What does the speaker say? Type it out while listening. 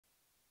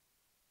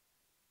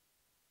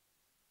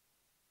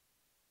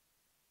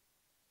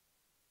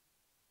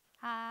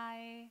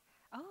Hi.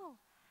 Oh,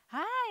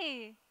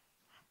 hi.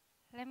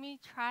 Let me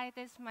try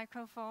this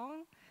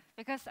microphone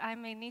because I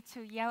may need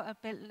to yell a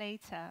bit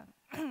later.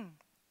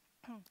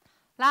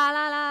 La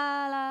la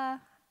la la.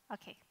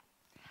 Okay.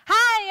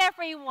 Hi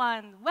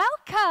everyone.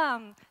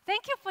 Welcome.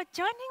 Thank you for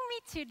joining me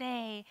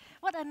today.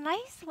 What a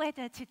nice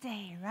weather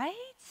today,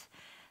 right?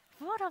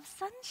 Full of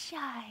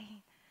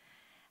sunshine.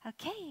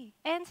 Okay.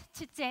 And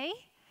today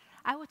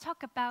I will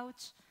talk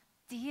about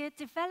dear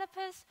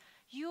developers,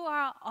 you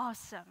are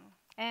awesome.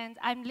 And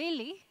I'm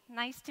Lily.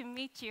 Nice to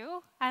meet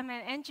you. I'm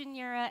an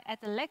engineer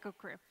at the Lego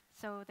Group.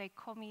 So they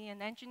call me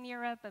an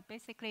engineer, but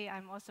basically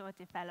I'm also a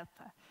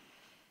developer.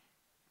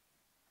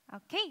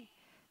 Okay,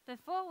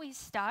 before we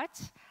start,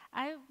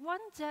 I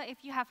wonder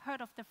if you have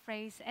heard of the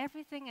phrase,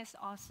 everything is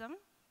awesome.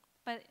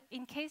 But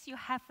in case you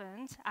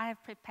haven't, I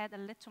have prepared a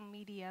little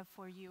media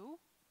for you.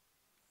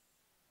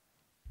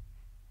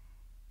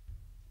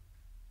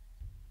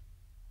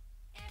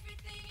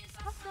 Everything is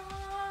awesome.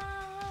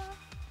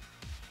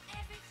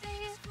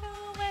 Everything is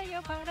cool when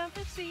you're part of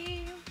the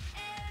team.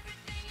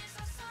 Everything is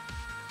awesome.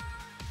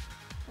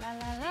 La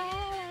la la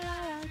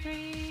la la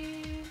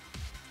dream.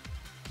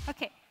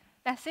 Okay,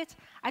 that's it.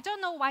 I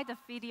don't know why the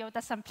video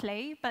doesn't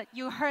play, but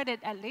you heard it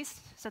at least,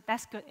 so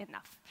that's good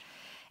enough.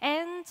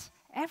 And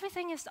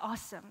everything is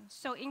awesome,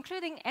 so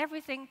including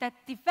everything that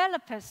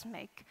developers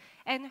make.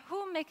 And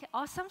who make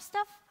awesome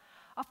stuff?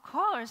 Of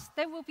course,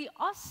 there will be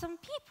awesome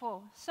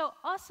people. So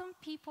awesome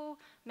people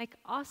make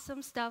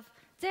awesome stuff.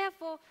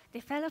 Therefore,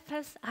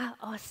 developers are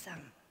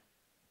awesome.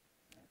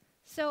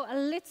 So a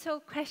little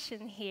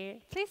question here.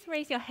 Please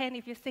raise your hand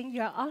if you think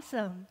you're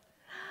awesome.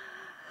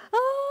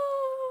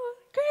 Oh,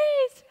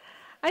 great.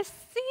 I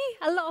see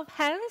a lot of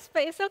hands,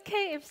 but it's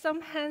okay if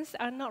some hands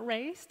are not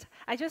raised.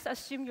 I just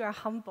assume you are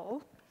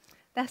humble.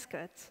 That's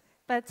good.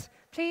 But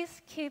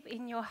please keep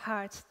in your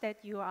heart that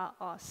you are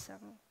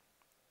awesome.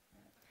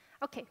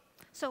 Okay,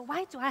 so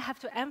why do I have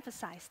to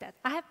emphasize that?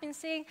 I have been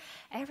saying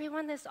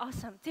everyone is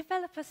awesome,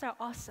 developers are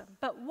awesome,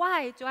 but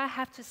why do I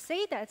have to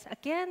say that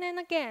again and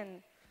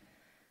again?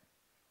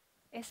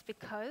 It's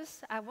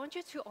because I want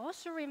you to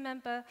also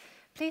remember,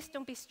 please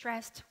don't be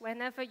stressed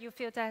whenever you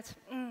feel that,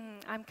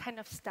 I'm kind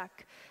of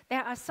stuck.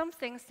 There are some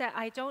things that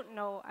I don't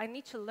know. I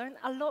need to learn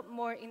a lot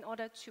more in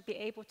order to be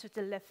able to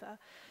deliver.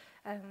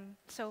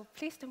 So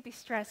please don't be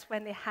stressed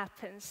when it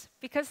happens,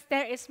 because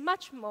there is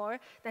much more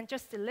than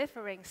just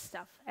delivering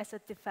stuff as a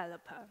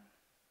developer.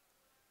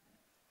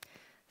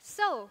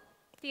 So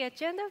the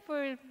agenda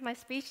for my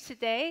speech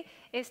today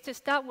is to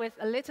start with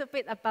a little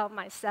bit about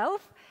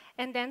myself,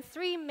 and then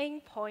 3 main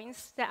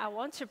points that I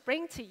want to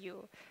bring to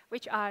you,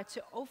 which are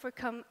to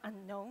overcome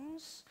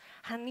unknowns,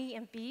 honey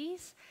and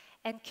bees,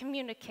 and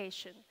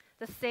communication,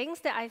 the things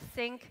that I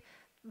think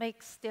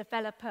makes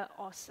developer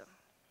awesome.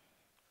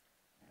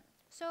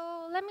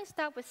 So let me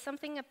start with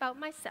something about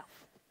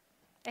myself.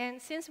 And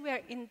since we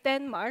are in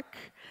Denmark,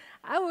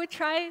 I will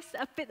try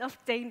a bit of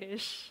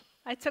Danish.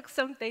 I took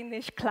some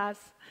Danish class,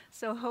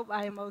 so hope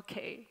I'm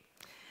okay.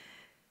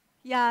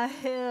 Jeg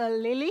hedder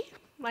Lily.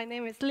 My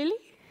name is Lily.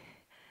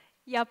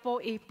 Jeg bor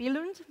i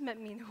Billund med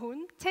min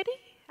hund Teddy.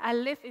 I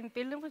live in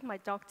Billund with my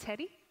dog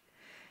Teddy.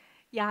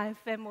 Jeg er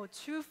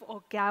 25 år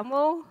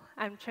gammel.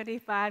 I'm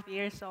 25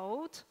 years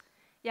old.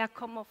 Jeg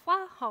kommer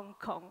fra Hong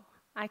Kong.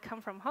 I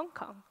come from Hong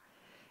Kong.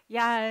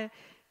 Jeg er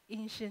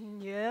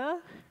ingeniør.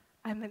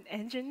 I'm an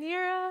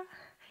engineer.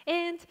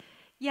 And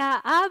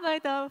jeg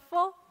arbejder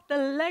for the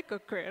Lego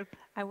Group.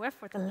 I work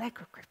for the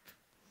Lego Group.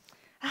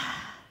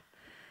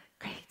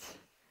 Great.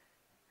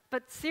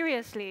 But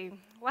seriously,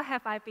 what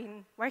have I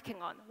been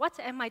working on? What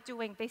am I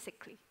doing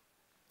basically?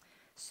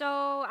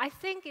 So I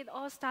think it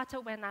all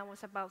started when I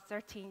was about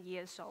 13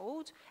 years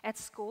old at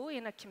school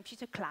in a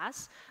computer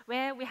class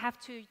where we have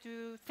to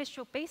do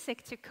Visual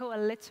Basic to code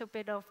a little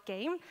bit of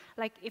game,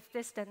 like if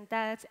this then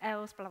that,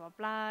 else, blah, blah,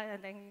 blah,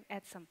 and then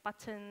add some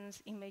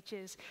buttons,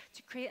 images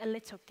to create a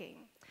little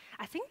game.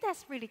 I think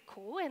that's really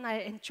cool, and I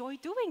enjoy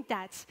doing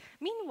that.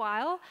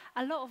 Meanwhile,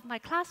 a lot of my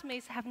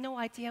classmates have no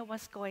idea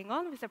what's going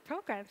on with the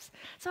programs.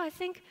 So I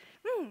think,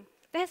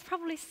 there's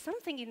probably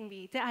something in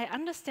me that I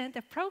understand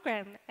the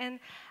program, and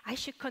I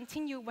should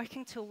continue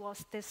working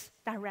towards this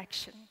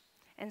direction.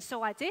 And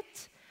so I did.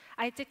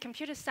 I did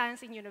computer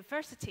science in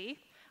university,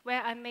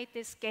 where I made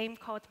this game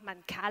called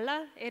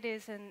Mancala. It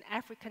is an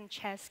African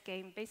chess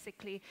game.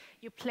 Basically,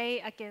 you play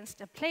against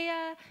a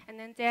player, and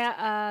then there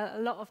are a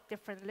lot of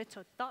different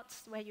little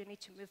dots where you need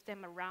to move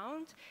them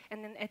around.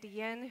 And then at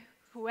the end,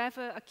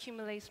 whoever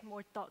accumulates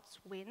more dots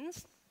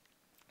wins.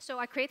 So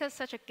I created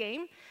such a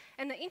game,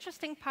 and the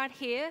interesting part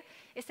here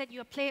is that you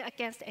are playing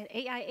against an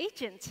AI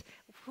agent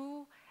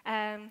who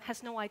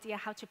has no idea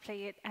how to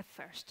play it at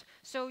first.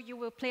 So you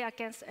will play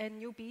against a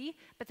newbie,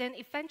 but then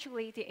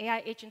eventually the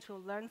AI agent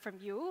will learn from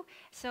you.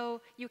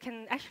 So you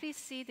can actually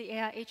see the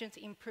AI agent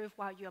improve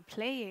while you are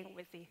playing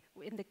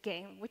in the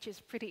game, which is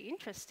pretty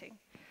interesting.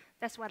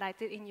 That's what I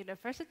did in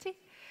university.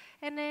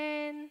 And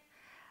then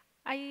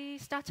I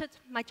started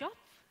my job.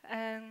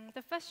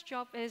 The first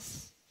job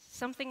is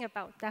something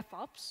about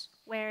DevOps,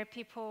 where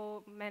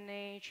people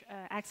manage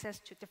access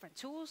to different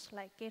tools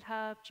like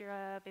GitHub,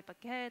 Jira,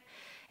 Bitbucket,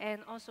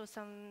 and also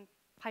some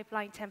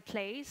pipeline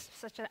templates,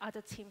 such that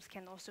other teams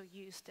can also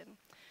use them.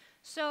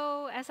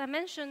 So as I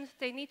mentioned,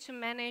 they need to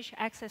manage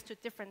access to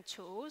different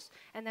tools.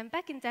 And then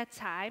back in that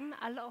time,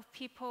 a lot of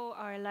people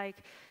are like,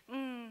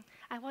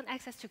 I want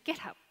access to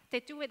GitHub. They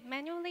do it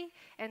manually,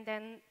 and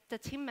then the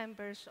team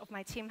members of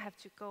my team have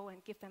to go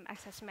and give them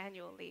access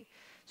manually.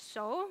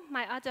 So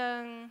my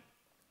other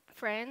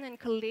friend and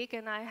colleague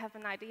and I have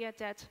an idea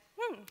that,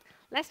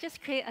 let's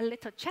just create a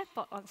little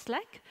chatbot on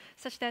Slack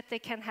such that they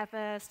can have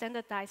a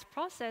standardized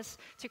process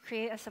to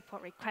create a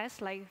support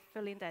request, like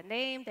fill in their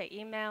name, their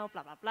email,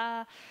 blah, blah,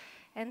 blah.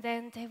 And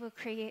then they will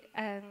create,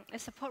 a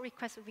support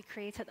request will be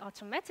created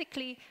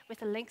automatically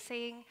with a link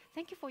saying,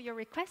 thank you for your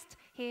request,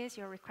 here's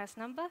your request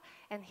number,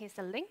 and here's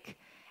the link.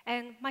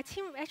 And my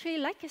team actually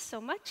liked it so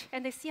much,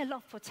 and they see a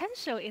lot of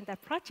potential in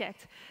that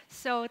project.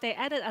 So they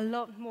added a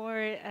lot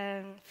more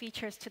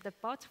features to the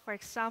bot. For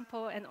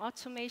example, an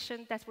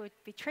automation that would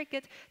be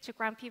triggered to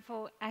grant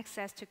people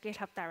access to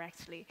GitHub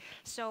directly.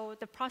 So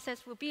the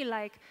process will be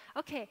like,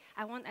 OK,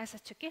 I want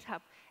access to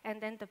GitHub. And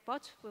then the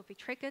bot will be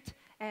triggered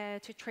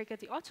to trigger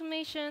the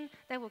automation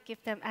that will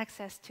give them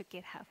access to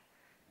GitHub.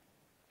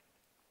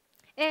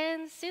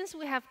 And since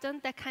we have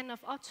done that kind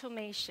of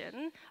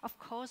automation, of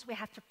course, we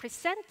have to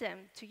present them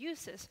to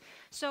users.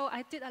 So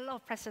I did a lot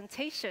of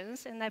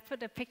presentations, and I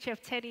put a picture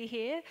of Teddy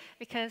here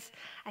because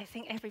I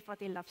think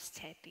everybody loves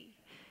Teddy.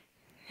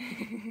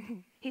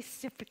 He's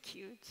super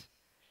cute.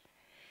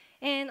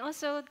 And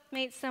also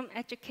made some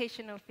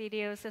educational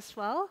videos as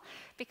well,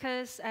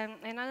 because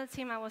another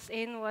team I was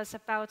in was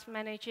about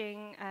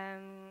managing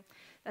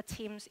a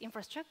team's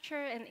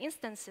infrastructure and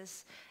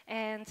instances.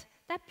 And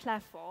that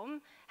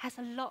platform has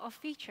a lot of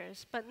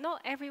features, but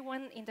not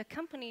everyone in the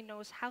company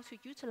knows how to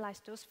utilize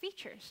those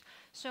features.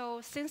 So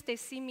since they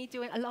see me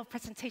doing a lot of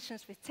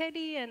presentations with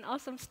Teddy and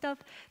awesome stuff,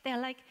 they're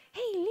like,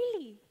 hey,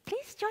 Lily,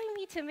 please join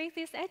me to make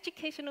these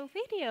educational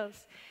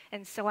videos.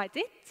 And so I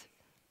did.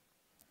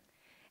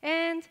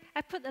 And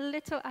I put a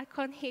little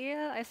icon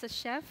here as a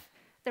chef.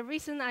 The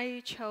reason I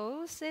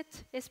chose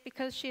it is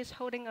because she is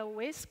holding a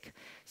whisk.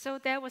 So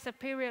there was a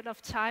period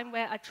of time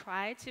where I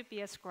tried to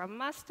be a Scrum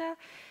Master.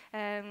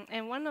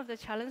 And one of the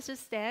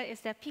challenges there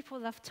is that people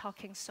love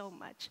talking so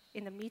much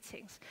in the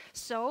meetings.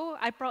 So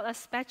I brought a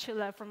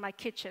spatula from my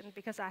kitchen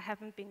because I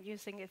haven't been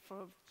using it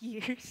for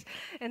years.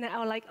 And then I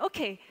was like,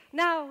 OK,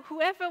 now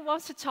whoever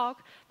wants to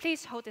talk,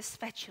 please hold this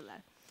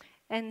spatula.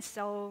 And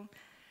so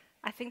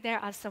I think there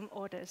are some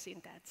orders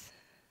in that,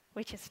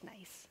 which is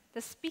nice.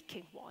 The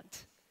speaking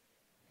wand.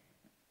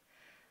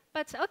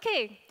 But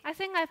OK, I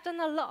think I've done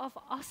a lot of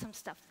awesome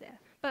stuff there.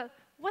 But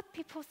what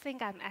people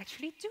think I'm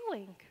actually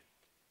doing?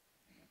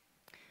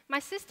 My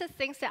sister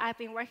thinks that I've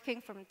been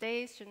working from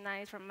days to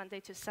nights, from Monday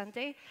to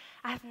Sunday.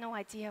 I have no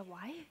idea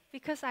why,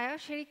 because I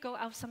actually go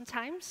out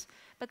sometimes,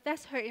 but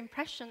that's her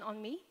impression on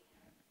me.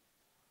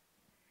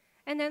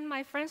 And then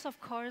my friends,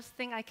 of course,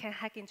 think I can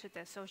hack into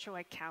their social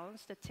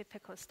accounts, the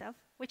typical stuff,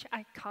 which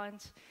I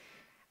can't.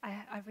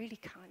 I really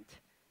can't.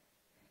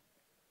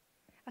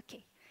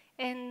 OK.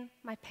 And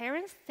my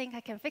parents think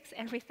I can fix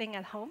everything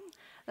at home,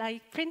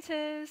 like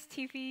printers,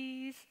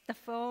 TVs, the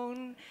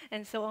phone,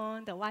 and so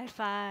on, the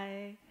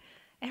Wi-Fi,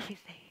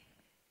 everything.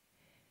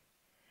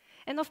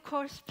 And of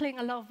course, playing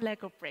a lot of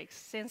Lego bricks.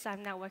 Since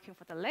I'm now working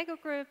for the Lego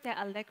group, there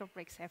are Lego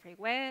bricks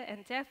everywhere,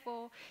 and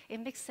therefore, it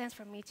makes sense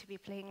for me to be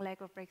playing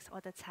Lego bricks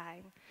all the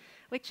time,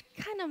 which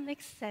kind of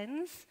makes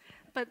sense,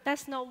 but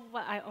that's not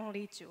what I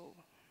only do.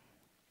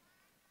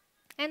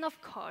 And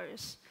of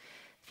course,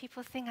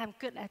 people think I'm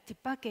good at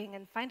debugging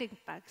and finding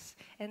bugs.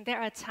 And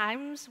there are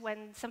times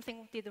when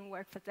something didn't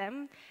work for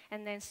them,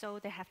 and then so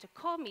they have to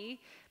call me,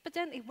 but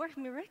then it worked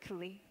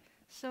miraculously.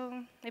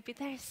 So maybe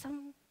there is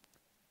some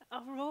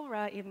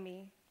aurora in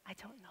me. I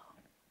don't know.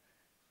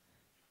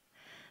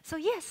 So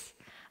yes,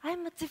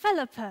 I'm a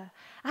developer.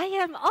 I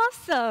am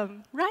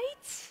awesome,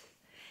 right?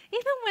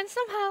 Even when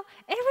somehow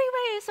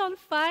everywhere is on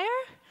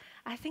fire,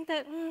 I think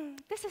that,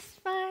 this is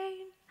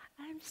fine.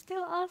 I'm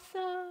still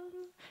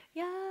awesome.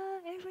 Yeah,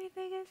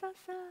 everything is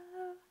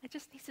awesome. I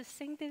just need to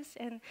sing this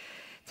and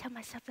tell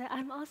myself that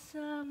I'm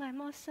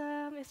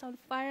awesome, it's on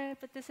fire,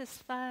 but this is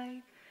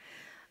fine.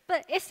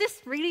 But is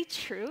this really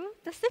true?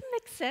 Does it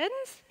make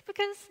sense?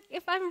 Because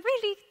if I'm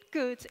really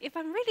good, if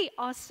I'm really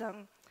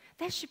awesome,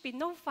 there should be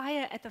no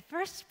fire at the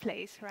first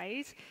place,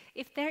 right?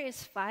 If there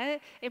is fire,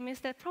 it means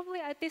that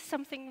probably I did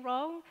something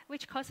wrong,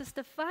 which causes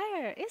the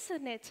fire,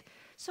 isn't it?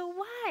 So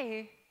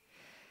why?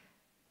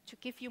 To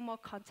give you more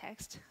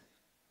context,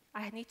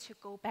 I need to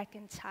go back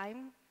in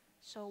time.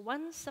 So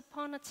once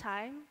upon a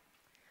time,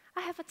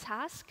 I have a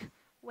task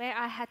where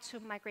I had to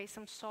migrate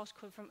some source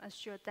code from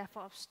Azure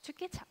DevOps to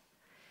GitHub.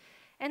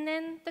 And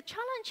then the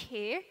challenge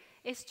here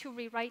is to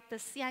rewrite the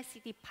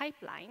CI/CD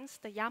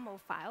pipelines, the YAML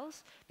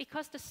files,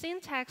 because the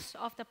syntax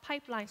of the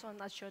pipelines on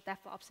Azure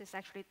DevOps is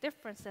actually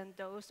different than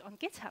those on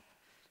GitHub.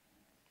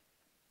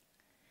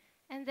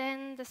 And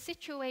then the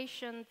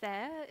situation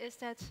there is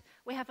that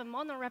we have a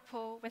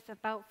monorepo with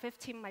about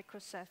 15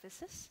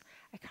 microservices.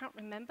 I can't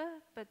remember,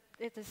 but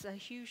it is a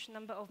huge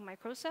number of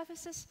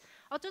microservices.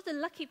 Although the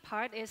lucky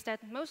part is that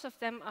most of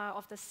them are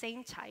of the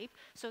same type,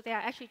 so they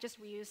are actually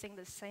just reusing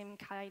the same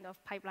kind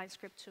of pipeline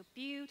script to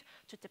build,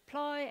 to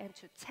deploy, and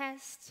to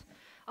test.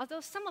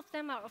 Although some of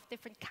them are of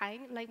different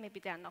kind, like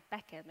maybe they are not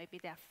backend, maybe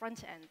they are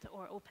front-end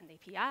or open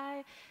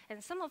API,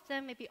 and some of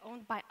them may be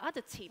owned by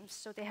other teams,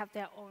 so they have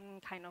their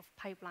own kind of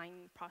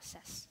pipeline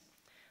process.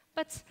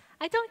 But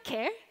I don't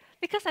care,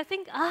 because I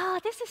think,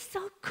 this is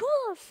so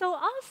cool, so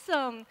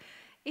awesome.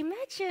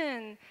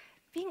 Imagine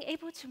being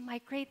able to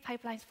migrate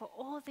pipelines for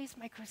all these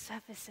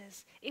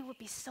microservices. It would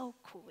be so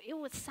cool. It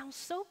would sound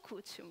so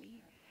cool to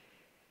me.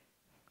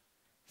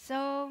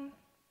 So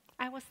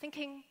I was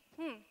thinking,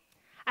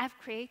 I've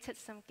created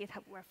some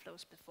GitHub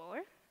workflows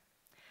before.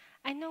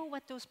 I know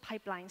what those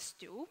pipelines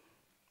do.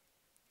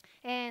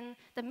 And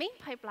the main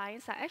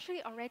pipelines are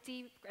actually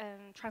already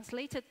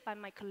translated by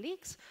my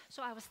colleagues.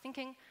 So I was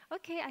thinking,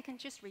 OK, I can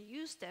just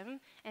reuse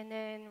them, and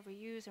then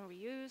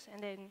reuse,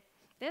 and then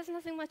there's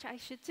nothing much I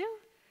should do.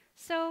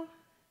 So,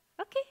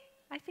 OK,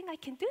 I think I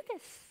can do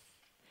this.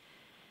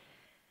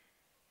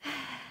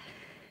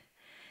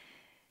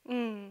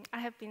 I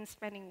have been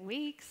spending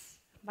weeks,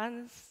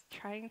 months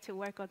trying to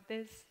work on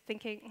this,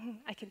 thinking,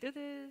 I can do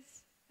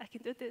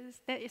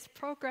this, there is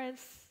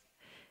progress,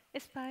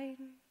 it's fine.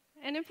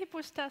 And then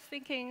people start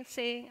thinking,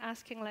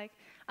 asking like,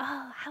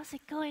 how's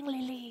it going,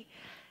 Lily?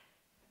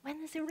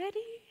 When is it ready?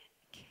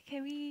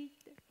 Can we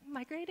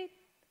migrate it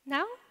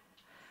now?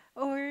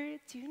 Or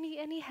do you need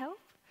any help?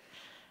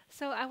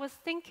 So I was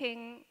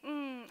thinking,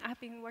 I've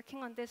been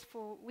working on this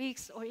for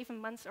weeks or even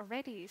months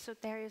already, so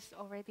there is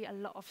already a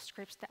lot of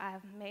scripts that I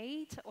have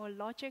made or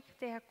logic.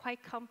 They are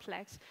quite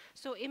complex,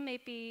 so it may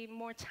be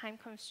more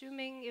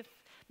time-consuming if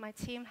my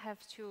team have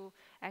to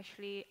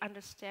actually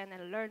understand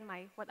and learn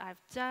what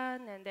I've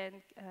done, and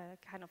then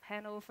kind of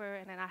hand over,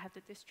 and then I have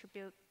to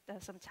distribute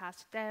some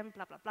tasks to them,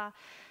 blah, blah, blah.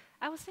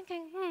 I was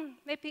thinking,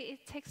 maybe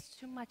it takes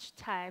too much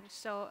time,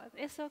 so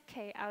it's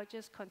OK. I'll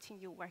just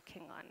continue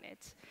working on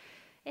it.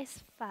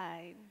 It's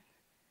fine.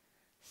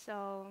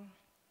 So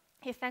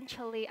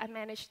eventually, I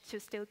managed to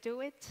still do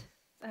it.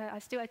 I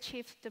still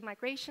achieved the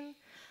migration.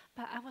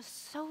 But I was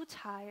so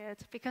tired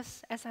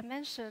because, as I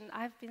mentioned,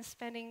 I've been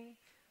spending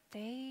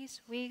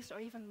days, weeks, or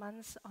even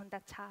months on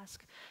that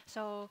task.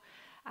 So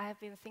I've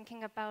been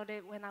thinking about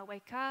it when I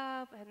wake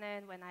up, and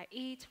then when I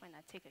eat, when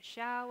I take a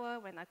shower,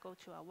 when I go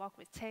to a walk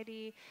with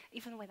Teddy,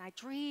 even when I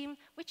dream,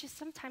 which is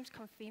sometimes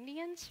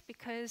convenient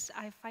because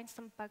I find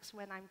some bugs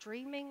when I'm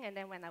dreaming, and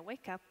then when I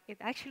wake up, it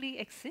actually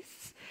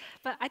exists.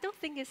 But I don't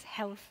think it's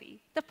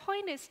healthy. The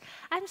point is,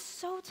 I'm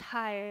so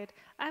tired.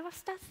 I will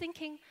start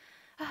thinking,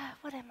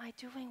 what am I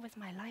doing with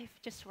my life?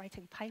 Just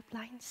writing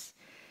pipelines?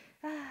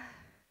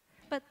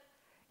 But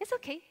it's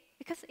OK,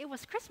 because it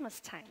was Christmas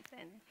time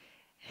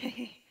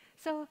then.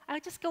 So I'll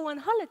just go on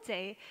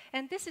holiday.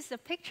 And this is a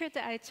picture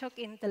that I took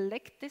in the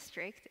Lake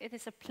District. It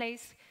is a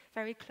place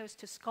very close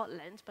to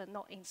Scotland, but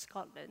not in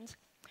Scotland.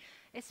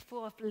 It's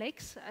full of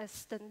lakes,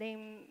 as the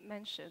name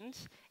mentioned.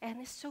 And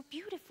it's so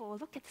beautiful.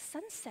 Look at the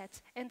sunset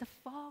and the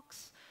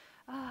fogs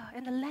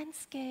and the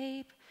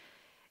landscape.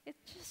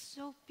 It's just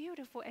so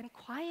beautiful and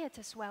quiet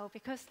as well,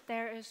 because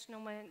there is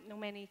no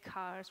many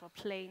cars or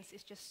planes.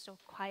 It's just so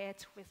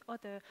quiet with all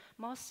the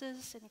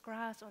mosses and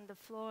grass on the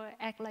floor,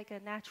 act like a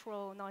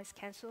natural noise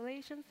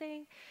cancellation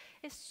thing.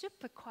 It's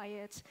super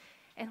quiet.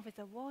 And with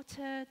the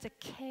water, the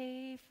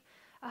cave,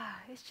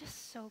 it's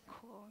just so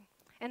cool.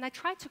 And I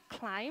tried to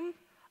climb,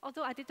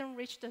 although I didn't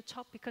reach the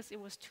top because it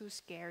was too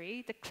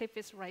scary. The cliff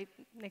is right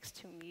next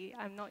to me.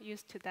 I'm not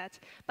used to that.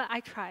 But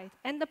I tried.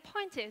 And the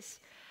point is,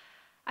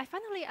 I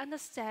finally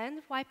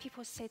understand why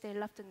people say they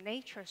love the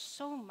nature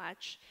so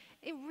much.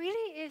 It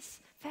really is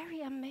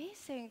very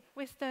amazing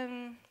with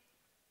the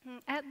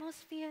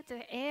atmosphere,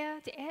 the air.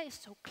 The air is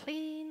so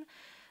clean,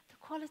 the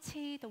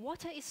quality, the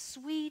water is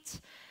sweet.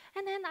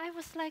 And then I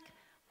was like,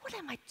 what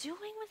am I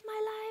doing with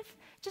my life?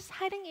 Just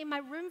hiding in my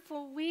room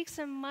for weeks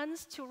and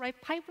months to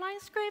write pipeline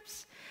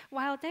scripts,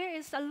 while there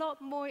is a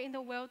lot more in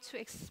the world to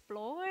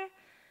explore.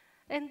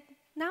 And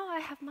now I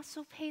have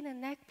muscle pain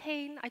and neck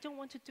pain. I don't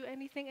want to do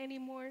anything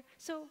anymore.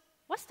 So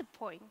what's the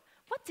point?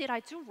 What did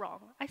I do wrong?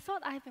 I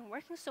thought I've been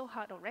working so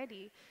hard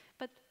already,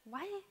 but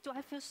why do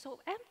I feel so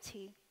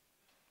empty?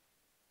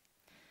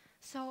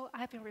 So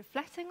I've been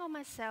reflecting on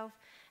myself,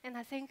 and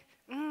I think,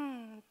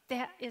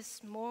 there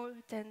is more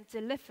than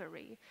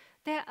delivery.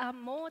 There are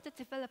more that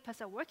developers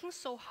are working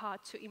so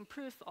hard to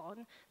improve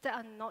on that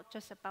are not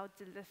just about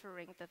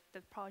delivering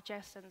the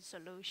projects and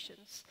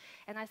solutions.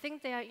 And I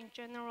think they are in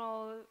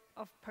general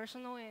of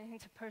personal and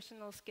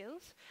interpersonal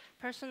skills.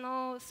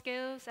 Personal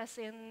skills as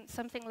in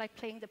something like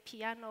playing the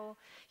piano.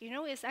 You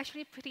know, it's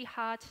actually pretty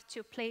hard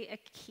to play a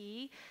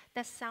key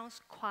that sounds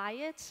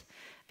quiet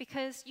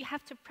because you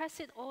have to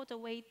press it all the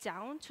way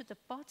down to the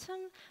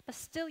bottom, but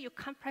still you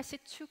can't press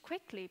it too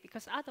quickly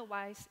because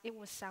otherwise it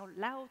will sound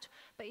loud.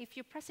 But if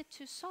you press it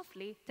too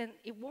softly, then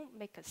it won't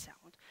make a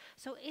sound.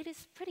 So it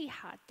is pretty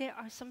hard. There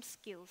are some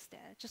skills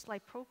there, just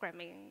like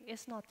programming.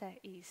 It's not that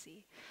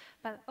easy.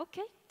 But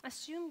okay,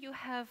 assume you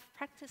have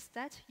practiced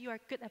that. You are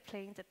good at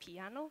playing the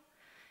piano.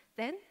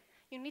 Then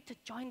you need to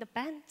join the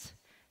band.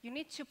 You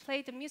need to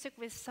play the music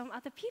with some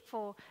other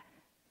people,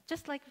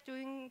 just like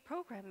doing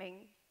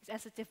programming.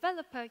 As a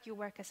developer, you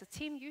work as a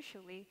team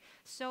usually.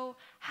 So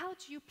how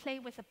do you play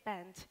with a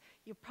band?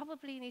 You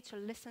probably need to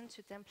listen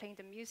to them playing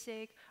the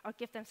music or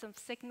give them some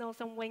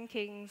signals and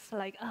winkings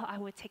like, oh, I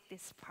will take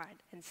this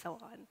part and so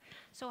on.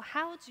 So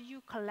how do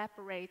you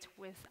collaborate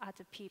with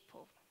other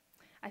people?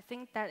 I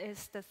think that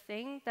is the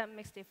thing that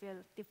makes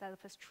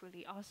developers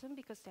truly awesome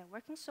because they're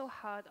working so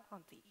hard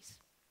on these.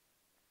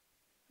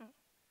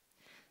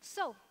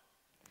 So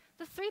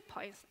the 3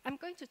 points, I'm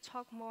going to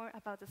talk more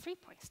about the 3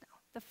 points now.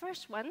 The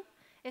first one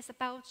is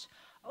about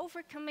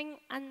overcoming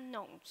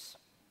unknowns.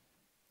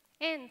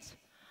 And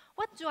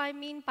what do I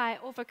mean by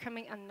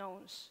overcoming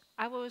unknowns?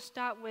 I will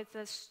start with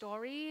a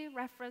story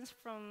reference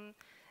from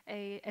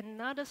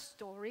another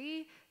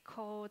story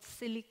called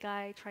Silly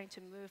Guy Trying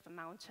to Move a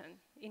Mountain.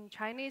 In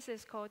Chinese,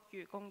 it's called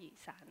愚公移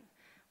山.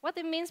 What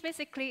it means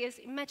basically is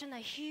imagine a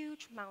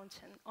huge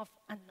mountain of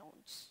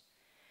unknowns.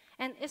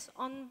 And it's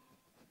on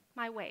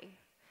my way.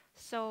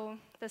 So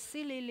the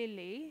silly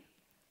lily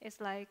is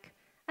like,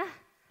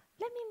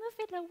 let me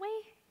move it away.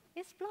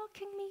 It's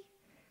blocking me.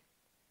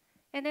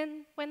 And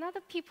then when other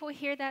people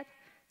hear that,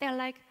 they're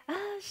like,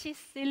 she's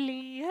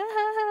silly.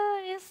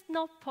 It's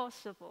not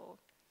possible.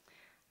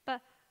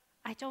 But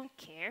I don't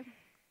care.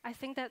 I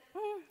think that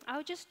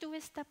I'll just do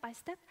it step by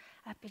step.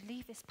 I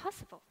believe it's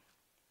possible.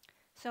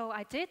 So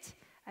I did.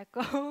 I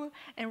go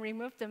and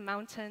remove the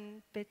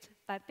mountain bit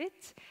by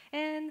bit.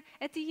 And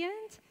at the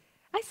end,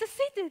 I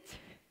succeeded.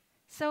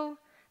 So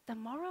the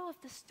moral of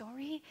the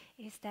story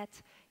is that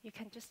you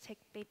can just take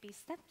baby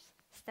steps,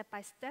 step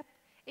by step.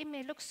 It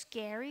may look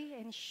scary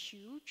and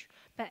huge,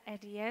 but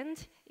at the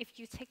end, if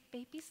you take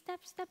baby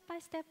steps, step by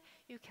step,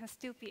 you can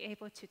still be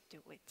able to do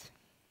it.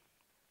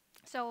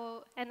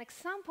 So an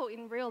example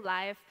in real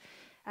life,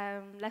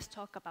 let's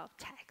talk about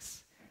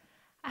tax.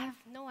 I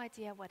have no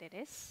idea what it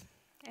is.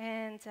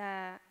 And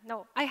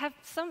no, I have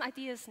some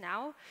ideas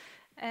now.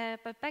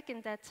 But back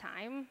in that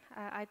time,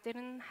 I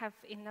didn't have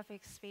enough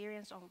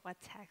experience on what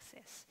tax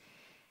is.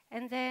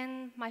 And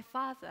then my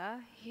father,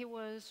 he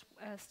was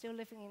still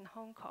living in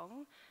Hong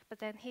Kong, but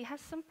then he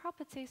has some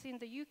properties in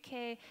the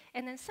UK,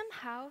 and then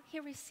somehow he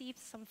received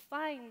some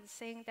fines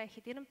saying that he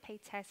didn't pay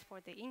tax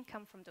for the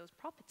income from those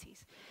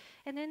properties.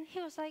 And then he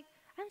was like,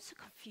 I'm so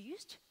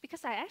confused,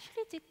 because I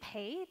actually did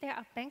pay, there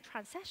are bank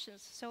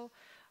transactions, so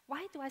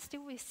why do I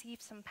still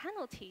receive some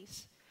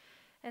penalties?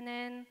 And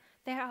then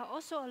there are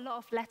also a lot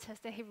of letters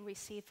that he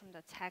received from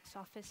the tax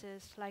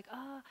offices, like,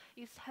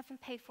 you haven't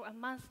paid for a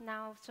month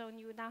now, so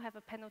you now have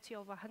a penalty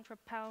of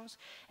 £100.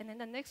 And then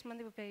the next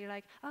month it will be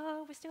like,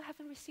 we still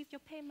haven't received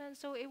your payment,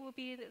 so it will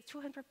be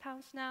 £200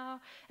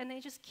 now. And they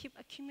just keep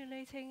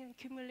accumulating and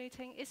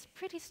accumulating. It's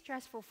pretty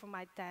stressful for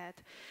my dad.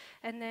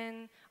 And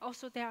then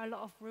also there are a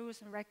lot of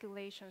rules and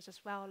regulations as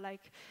well,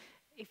 like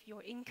if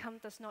your income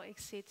does not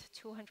exceed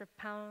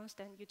 £200,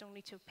 then you don't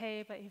need to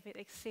pay, but if it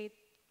exceeds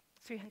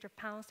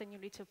 £300, then you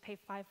need to pay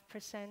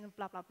 5%,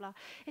 blah, blah, blah.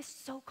 It's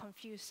so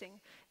confusing.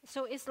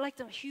 So it's like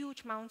the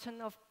huge mountain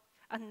of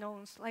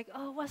unknowns, like,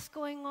 what's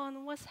going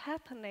on, what's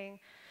happening?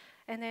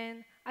 And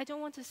then I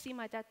don't want to see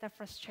my dad that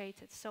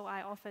frustrated, so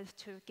I offered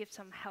to give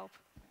some help.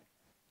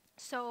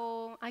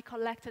 So I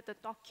collected the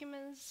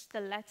documents,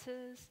 the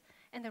letters,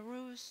 and the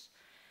rules,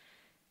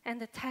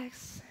 and the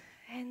text,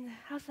 and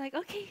I was like,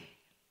 okay,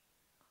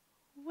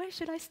 where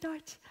should I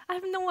start? I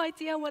have no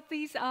idea what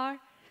these are,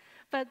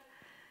 but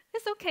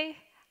it's okay.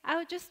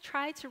 I'll just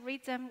try to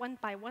read them one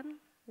by one,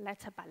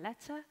 letter by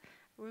letter,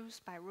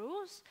 rules by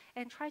rules,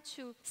 and try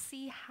to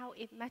see how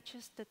it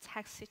matches the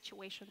tax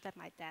situation that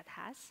my dad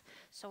has.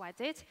 So I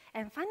did,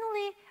 and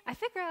finally, I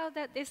figured out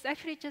that it's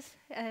actually just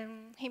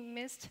he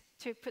missed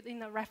to put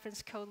in a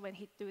reference code when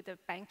he do the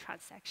bank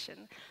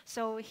transaction.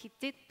 So he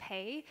did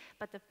pay,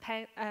 but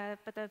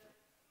the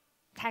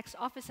tax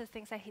officer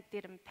thinks that he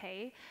didn't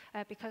pay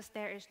because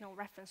there is no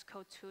reference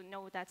code to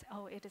know that,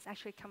 it is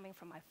actually coming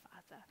from my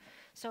father.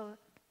 So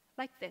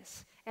like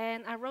this.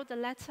 And I wrote a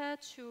letter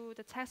to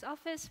the tax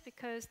office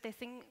because they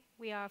think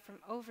we are from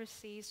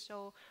overseas,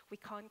 so we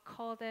can't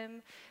call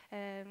them.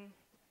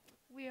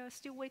 We are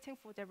still waiting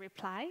for the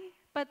reply,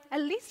 but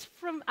at least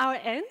from our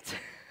end,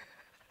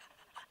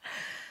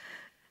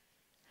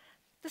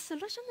 the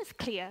solution is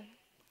clear,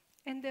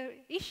 and the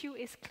issue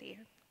is clear.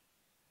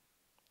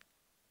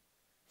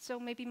 So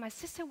maybe my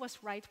sister was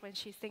right when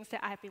she thinks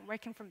that I've been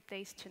working from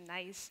days to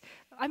nights.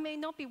 I may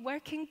not be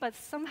working, but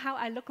somehow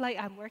I look like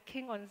I'm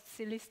working on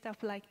silly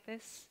stuff like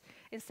this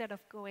instead of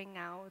going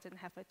out and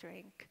have a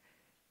drink.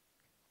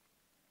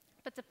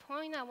 But the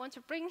point I want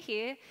to bring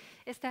here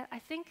is that I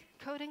think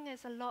coding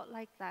is a lot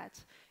like that.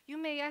 You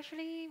may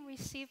actually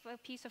receive a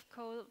piece of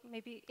code,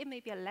 maybe it may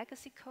be a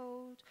legacy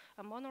code,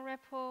 a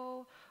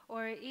monorepo,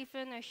 or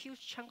even a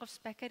huge chunk of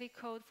spaghetti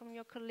code from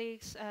your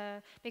colleagues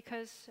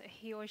because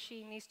he or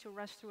she needs to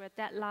rush through a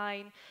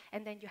deadline,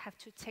 and then you have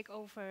to take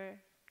over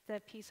the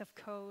piece of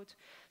code.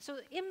 So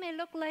it may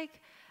look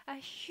like a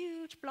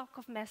huge block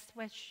of mess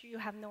which you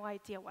have no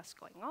idea what's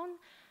going on,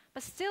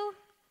 but still,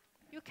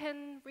 you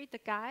can read the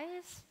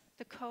guides,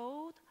 the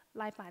code,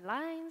 line by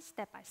line,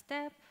 step by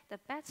step, the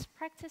best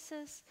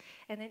practices,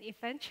 and then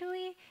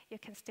eventually you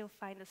can still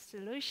find a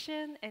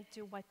solution and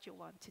do what you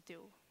want to do.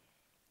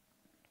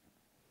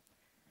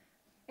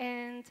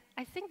 And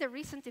I think the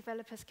reason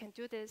developers can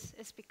do this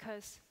is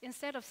because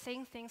instead of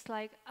saying things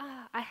like,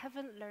 I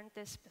haven't learned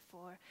this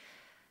before,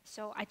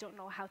 so I don't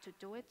know how to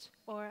do it,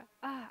 or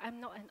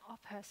I'm not an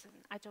op person,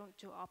 I don't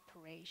do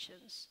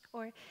operations,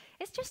 or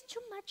it's just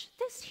too much,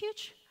 this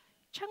huge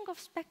chunk of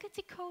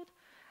spaghetti code,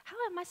 how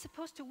am I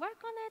supposed to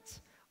work on it?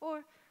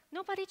 Or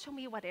nobody told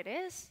me what it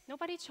is.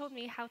 Nobody told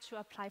me how to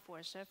apply for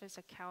a service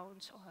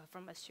account or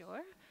from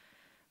Azure.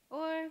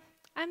 Or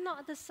I'm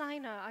not a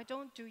designer. I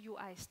don't do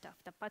UI stuff.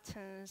 The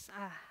buttons,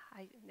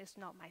 it's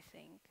not my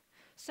thing.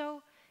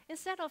 So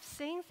instead of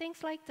saying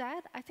things like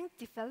that, I think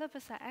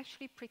developers are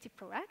actually pretty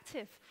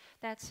proactive.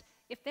 That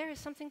if there is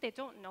something they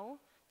don't know,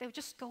 they'll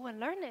just go and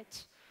learn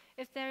it.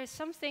 If there is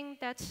something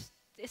that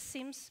it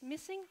seems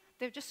missing,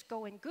 they'll just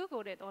go and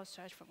Google it or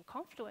search from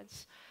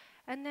Confluence.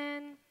 And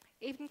then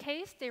in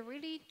case they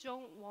really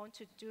don't want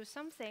to do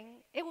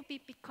something, it will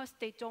be because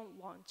they don't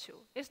want to.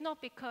 It's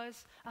not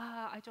because,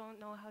 I don't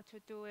know how to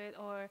do it,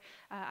 or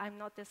I'm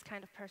not this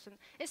kind of person.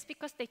 It's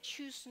because they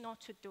choose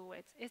not to do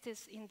it. It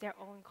is in their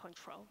own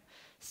control.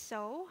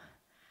 So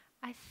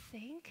I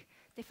think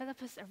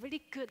developers are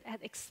really good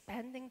at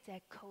expanding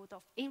their code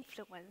of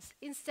influence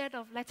instead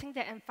of letting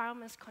their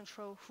environments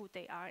control who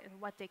they are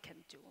and what they can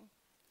do.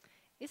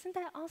 Isn't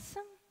that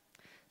awesome?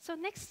 So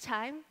next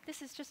time,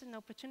 this is just an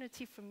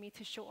opportunity for me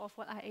to show off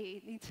what I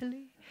ate in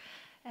Italy.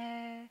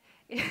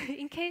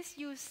 In case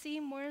you see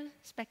more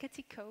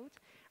spaghetti code,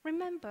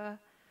 remember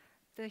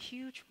the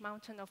huge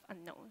mountain of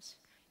unknowns.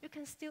 You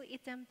can still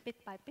eat them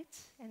bit by bit,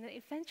 and then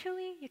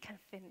eventually you can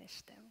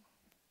finish them.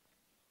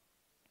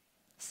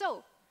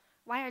 So,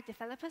 why are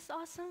developers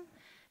awesome?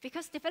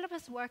 Because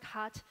developers work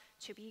hard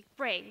to be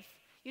brave.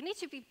 You need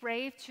to be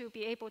brave to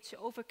be able to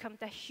overcome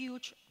the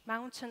huge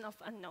mountain of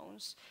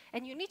unknowns.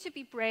 And you need to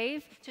be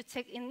brave to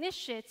take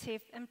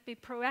initiative and be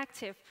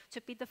proactive,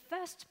 to be the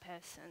first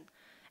person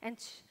and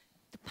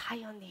the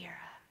pioneer.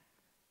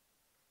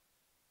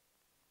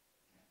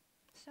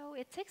 So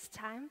it takes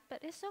time, but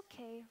it's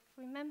okay.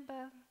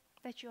 Remember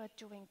that you are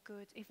doing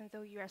good, even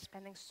though you are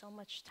spending so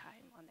much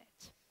time on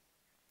it.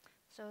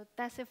 So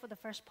that's it for the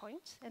first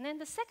point. And then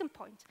the second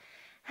point,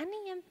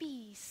 honey and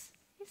bees.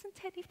 Isn't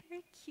Teddy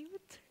very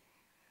cute?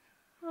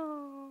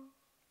 Oh.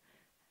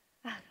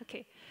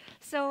 Okay,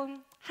 so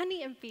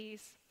honey and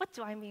bees. What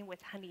do I mean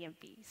with honey and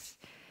bees?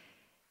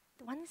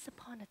 Once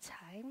upon a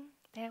time,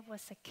 there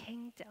was a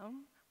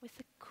kingdom with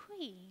a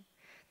queen.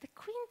 The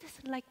queen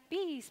doesn't like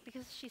bees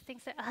because she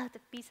thinks that the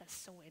bees are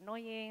so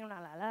annoying, la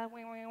la la,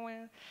 wah, wah,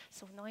 wah,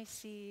 so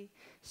noisy.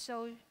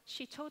 So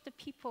she told the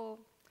people,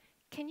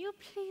 "Can you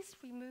please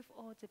remove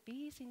all the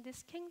bees in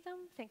this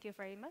kingdom? Thank you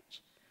very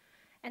much."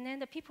 And then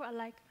the people are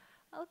like,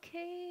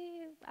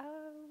 "Okay,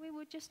 we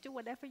will just do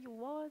whatever you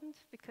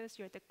want because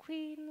you're the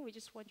queen. We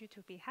just want you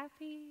to be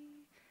happy."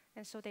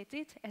 And so they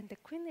did, and the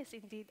queen is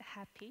indeed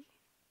happy.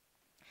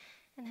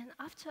 And then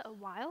after a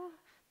while,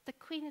 the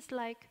queen is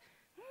like,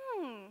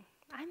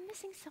 I'm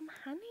missing some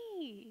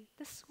honey,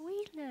 the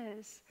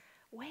sweetness.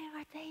 Where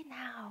are they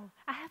now?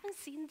 I haven't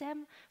seen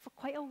them for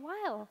quite a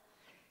while.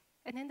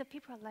 And then the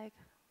people are like,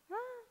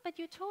 but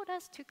you told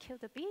us to kill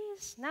the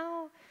bees.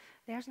 Now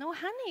there's no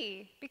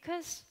honey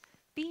because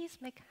bees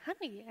make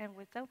honey, and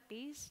without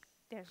bees,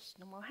 there's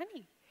no more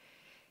honey.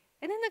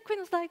 And then the queen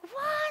was like,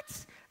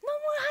 what? No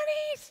more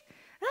honeys?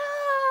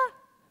 Ah!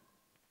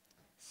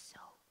 So,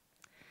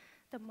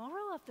 the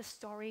moral of the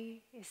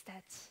story is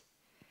that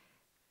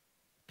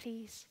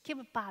please keep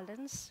a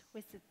balance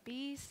with the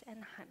bees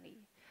and honey.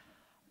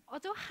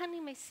 Although honey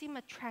may seem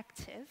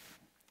attractive,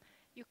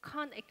 you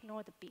can't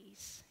ignore the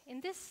bees.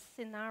 In this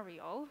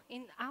scenario,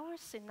 in our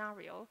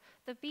scenario,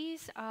 the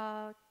bees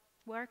are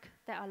work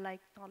that are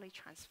like knowledge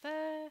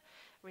transfer,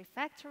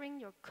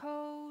 refactoring your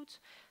code,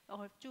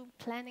 or do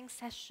planning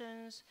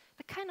sessions,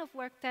 the kind of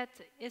work that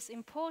is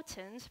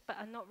important but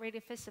are not really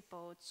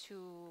visible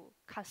to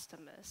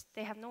customers.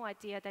 They have no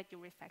idea that you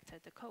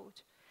refactored the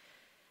code.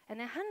 And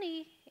then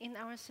honey, in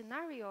our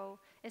scenario,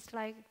 is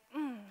like,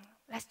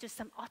 let's do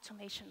some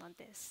automation on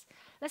this.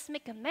 Let's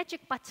make a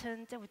magic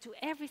button that will do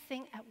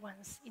everything at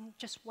once in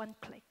just one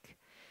click.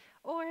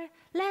 Or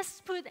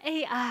let's put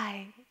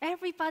AI.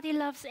 Everybody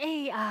loves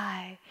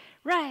AI,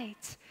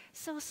 right?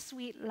 So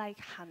sweet like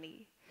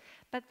honey.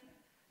 But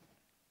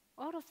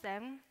all of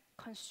them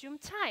consume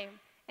time.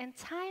 and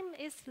time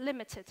is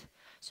limited.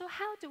 So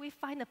how do we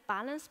find a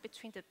balance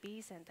between the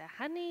bees and the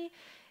honey?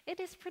 It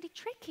is pretty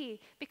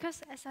tricky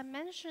because, as I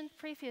mentioned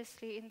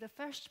previously in the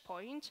first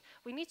point,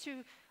 we need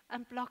to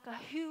unblock a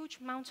huge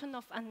mountain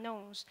of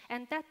unknowns,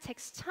 and that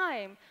takes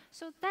time.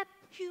 So that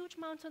huge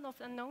mountain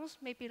of unknowns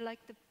may be like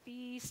the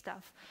bee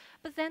stuff.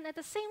 But then at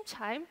the same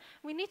time,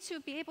 we need to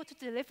be able to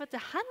deliver the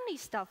honey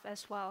stuff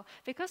as well,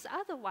 because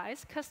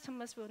otherwise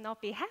customers will not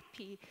be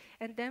happy,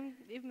 and then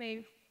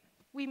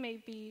we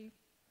may be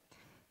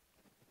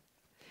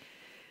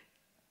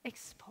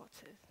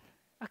exported.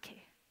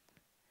 Okay.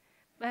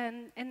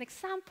 An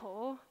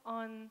example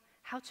on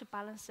how to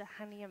balance the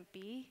honey and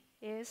bee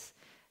is,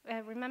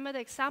 remember the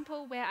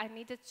example where I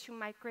needed to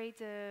migrate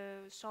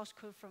the source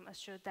code from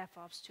Azure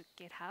DevOps to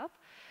GitHub?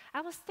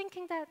 I was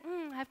thinking that,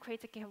 I've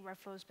created GitHub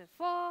workflows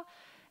before,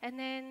 and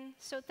then,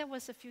 so that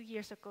was a few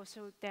years ago,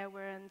 so there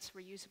weren't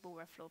reusable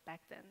workflow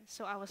back then.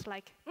 So I was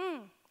like,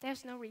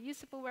 there's no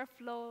reusable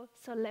workflow,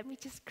 so let me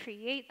just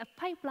create a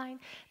pipeline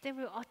that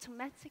will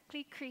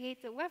automatically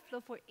create the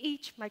workflow for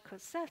each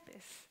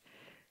microservice.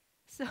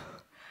 So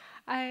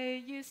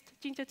I used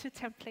Ginger 2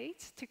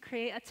 templates to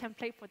create a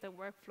template for the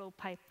workflow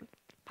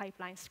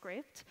pipeline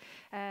script.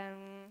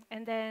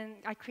 And then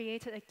I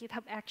created a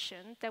GitHub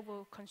action that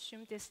will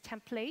consume this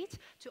template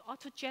to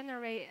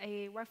auto-generate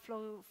a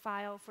workflow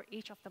file for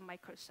each of the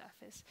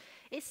microservice.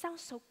 It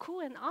sounds so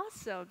cool and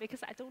awesome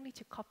because I don't need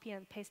to copy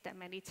and paste that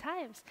many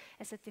times.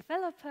 As a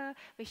developer,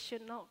 we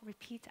should not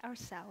repeat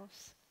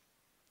ourselves.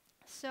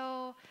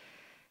 So,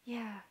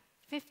 yeah.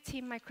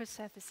 15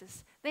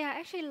 microservices. They are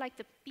actually like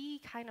the B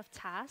kind of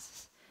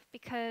tasks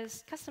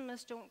because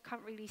customers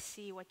can't really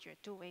see what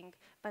you're doing,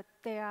 but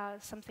they are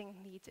something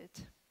needed.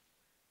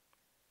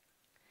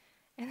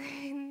 And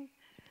then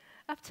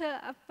after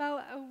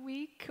about a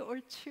week or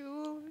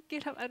two,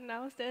 GitHub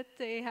announced that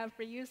they have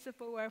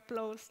reusable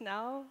workflows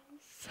now.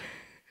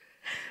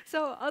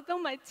 So although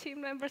my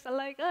team members are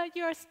like, oh,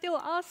 you are still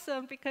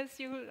awesome because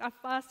you are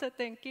faster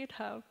than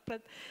GitHub,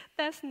 but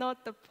that's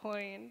not the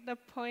point. The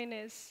point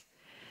is,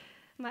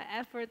 my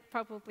effort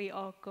probably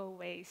all go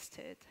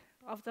wasted.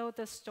 Although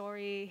the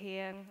story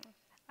here,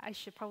 I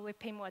should probably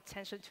pay more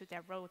attention to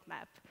their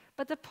roadmap.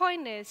 But the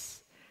point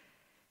is,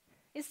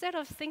 instead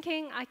of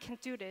thinking I can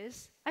do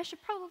this, I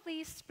should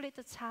probably split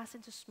the task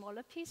into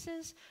smaller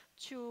pieces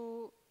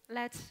to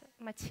let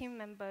my team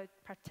member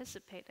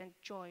participate and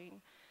join.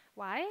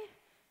 Why?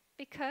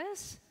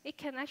 Because it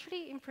can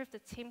actually improve the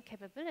team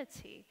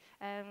capability.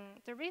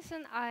 The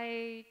reason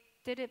I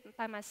did it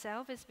by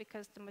myself is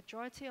because the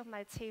majority of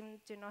my team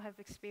do not have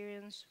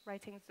experience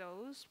writing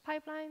those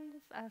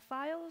pipeline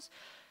files.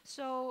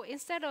 So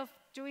instead of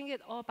doing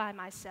it all by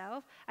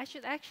myself, I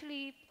should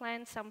actually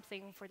plan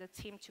something for the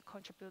team to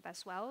contribute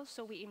as well,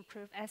 so we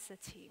improve as a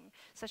team,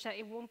 such that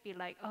it won't be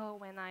like, oh,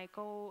 when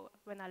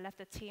I left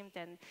the team,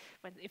 then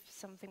if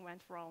something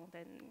went wrong,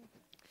 then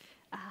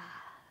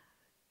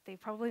they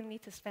probably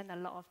need to spend a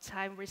lot of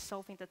time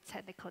resolving the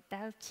technical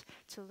doubts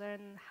to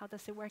learn how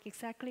does it work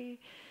exactly.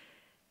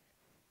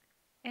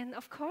 And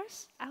of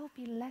course, I will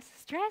be less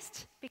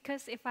stressed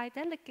because if I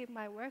delegate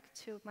my work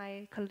to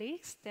my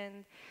colleagues,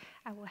 then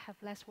I will have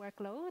less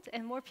workload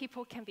and more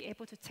people can be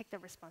able to take the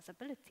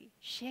responsibility,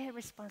 share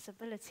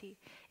responsibility.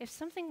 If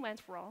something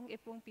went wrong, it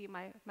won't be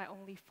my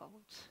only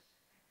fault.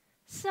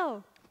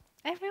 So,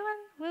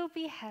 everyone will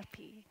be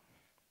happy.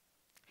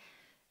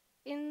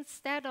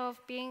 Instead of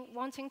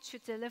wanting to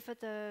deliver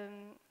the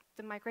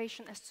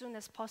migration as soon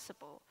as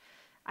possible,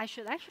 I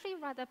should actually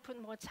rather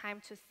put more time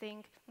to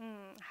think,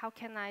 how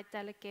can I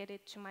delegate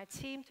it to my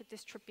team to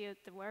distribute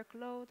the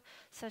workload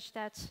such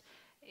that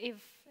if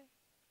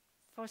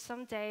for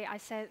some day I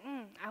said,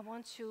 I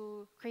want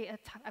to create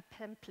a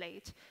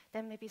template,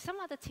 then maybe some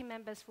other team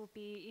members will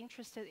be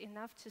interested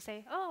enough to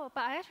say, oh,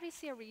 but I actually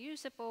see a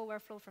reusable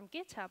workflow from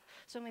GitHub,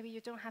 so maybe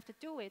you don't have to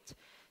do it.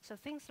 So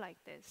things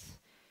like this.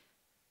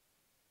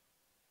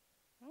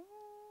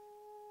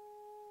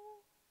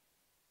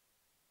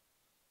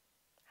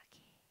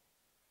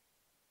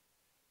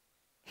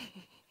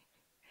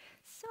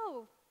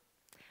 So,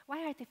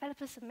 why are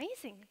developers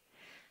amazing?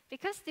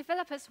 Because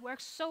developers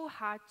work so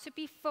hard to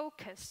be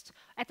focused.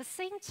 At the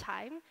same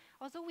time,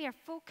 although we are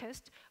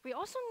focused, we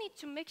also need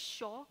to make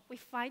sure we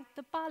find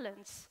the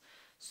balance.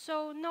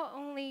 So not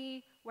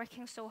only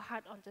working so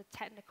hard on the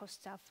technical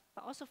stuff,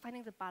 but also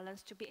finding the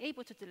balance to be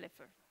able to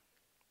deliver.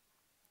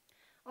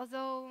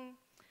 Although,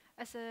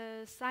 as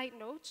a side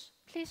note,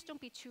 please don't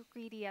be too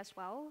greedy as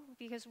well,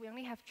 because we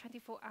only have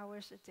 24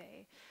 hours a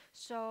day.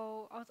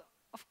 So,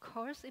 of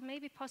course, it may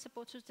be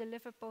possible to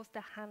deliver both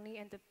the honey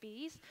and the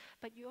bees,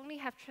 but you only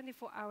have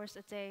 24 hours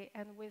a day.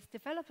 And with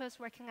developers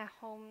working at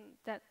home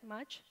that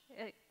much,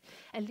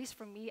 at least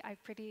for me, I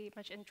pretty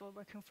much enjoy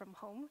working from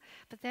home.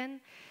 But then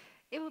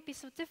it would be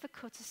so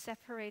difficult to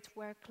separate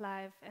work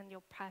life and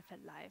your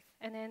private life.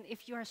 And then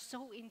if you are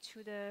so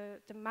into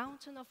the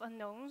mountain of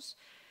unknowns,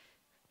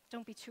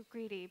 don't be too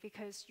greedy,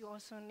 because you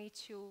also need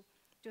to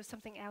do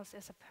something else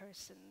as a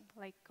person,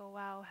 like go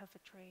out, have a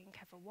drink,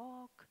 have a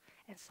walk,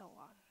 and so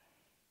on.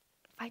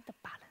 Find the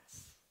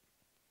balance.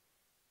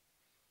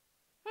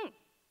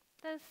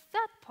 The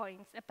third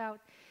point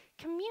about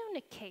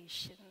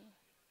communication.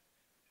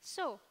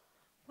 So,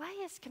 why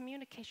is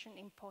communication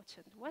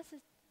important? What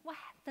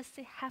does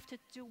it have to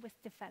do with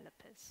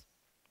developers?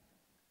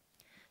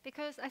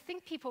 Because I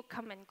think people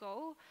come and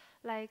go,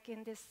 like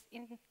in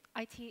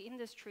IT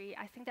industry,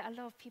 I think that a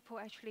lot of people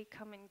actually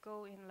come and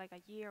go in like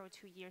a year or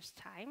 2 years'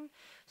 time.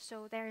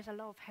 So there is a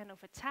lot of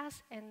handover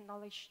tasks and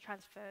knowledge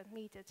transfer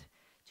needed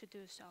to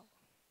do so.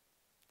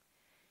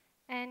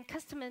 And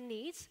customer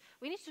needs,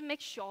 we need to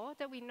make sure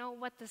that we know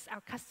what does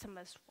our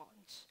customers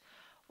want.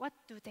 What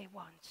do they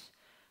want?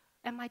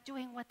 Am I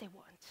doing what they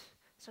want?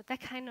 So that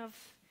kind of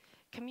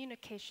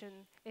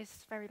communication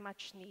is very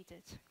much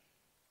needed.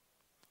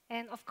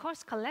 And of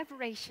course,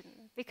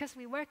 collaboration, because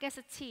we work as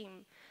a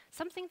team.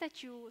 Something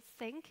that you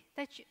think,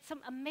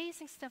 some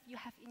amazing stuff you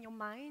have in your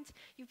mind,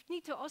 you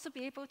need to also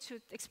be able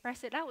to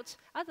express it out.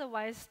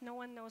 Otherwise, no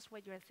one knows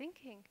what you're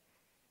thinking.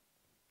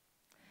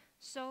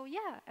 So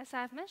yeah, as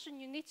I've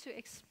mentioned, you need to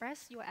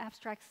express your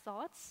abstract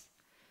thoughts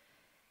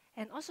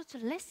and also to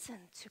listen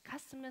to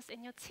customers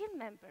and your team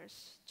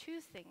members. 2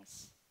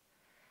 things.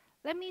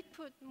 Let me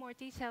put more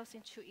details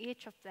into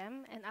each of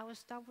them, and I will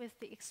start with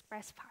the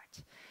express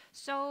part.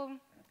 So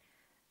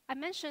I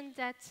mentioned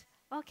that,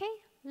 okay,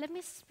 let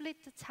me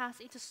split the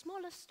task into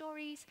smaller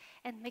stories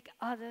and make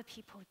other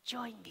people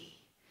join me.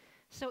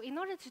 So in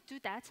order to do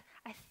that,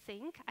 I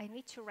think I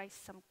need to write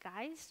some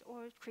guides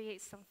or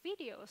create some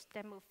videos,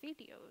 demo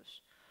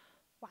videos.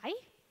 Why?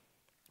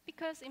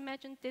 Because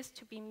imagine this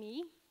to be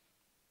me,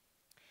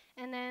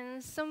 and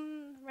then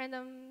some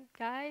random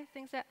guy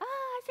thinks that,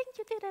 I think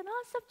you did an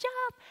awesome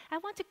job. I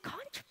want to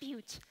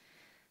contribute.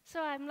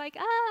 So I'm like,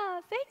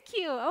 thank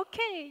you.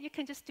 Okay, you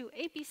can just do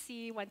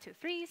ABC, 1, 2,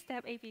 3,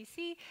 step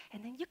ABC,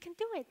 and then you can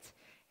do it.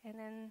 And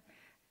then,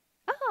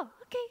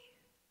 okay.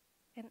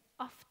 And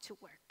off to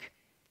work.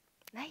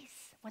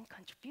 Nice, 1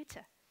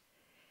 contributor.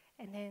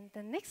 And then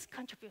the next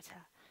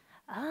contributor,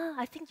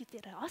 I think you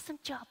did an awesome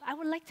job. I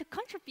would like to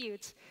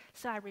contribute.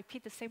 So I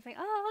repeat the same thing.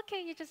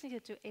 Okay, you just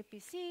need to do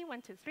ABC,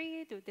 1, 2,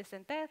 3, do this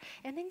and that,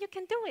 and then you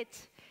can do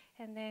it.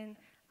 And then,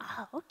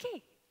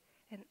 okay,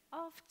 and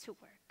off to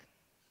work.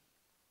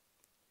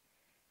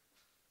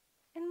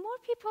 And more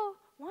people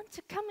want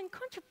to come and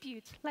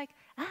contribute. Like,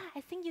 I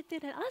think you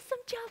did an awesome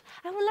job.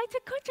 I would like to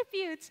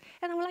contribute.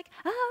 And I'm like,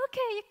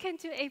 okay, you can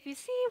do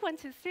ABC, 1,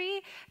 2,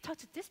 3, talk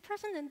to this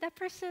person and that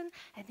person,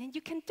 and then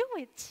you can do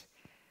it.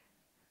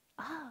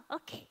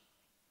 Okay.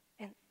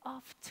 And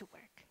off to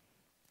work.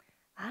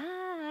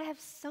 I have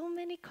so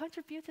many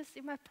contributors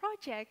in my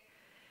project.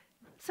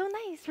 So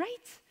nice,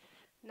 right?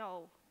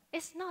 No,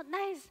 it's not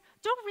nice.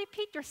 Don't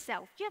repeat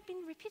yourself. You have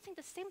been repeating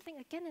the same thing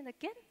again and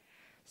again.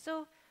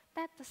 So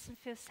that doesn't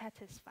feel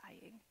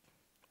satisfying.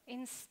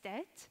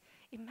 Instead,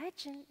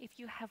 imagine if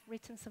you have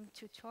written some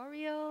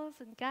tutorials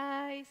and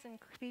guides and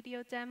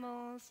video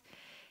demos,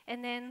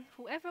 and then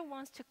whoever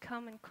wants to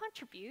come and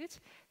contribute,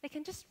 they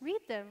can just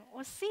read them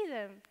or see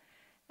them.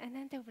 And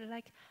then they'll be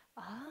like,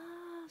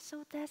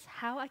 so that's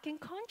how I can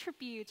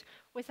contribute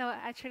without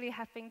actually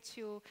having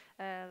to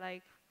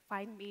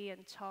find me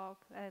and talk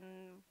and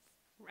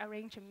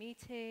arrange a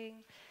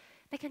meeting.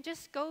 They can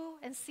just go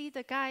and see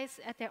the guides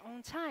at their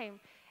own time.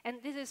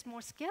 And this is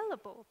more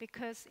scalable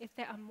because if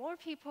there are more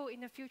people in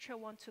the future who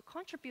want to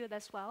contribute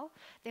as well,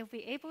 they'll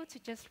be able to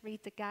just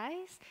read the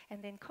guides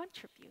and then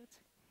contribute.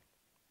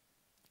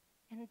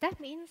 And that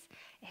means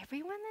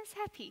everyone is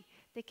happy.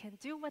 They can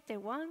do what they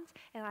want,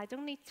 and I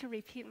don't need to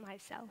repeat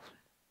myself.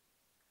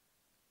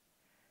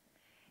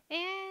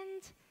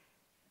 And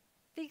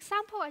the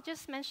example I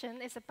just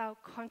mentioned is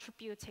about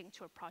contributing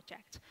to a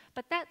project.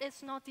 But that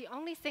is not the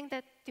only thing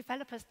that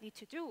developers need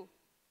to do.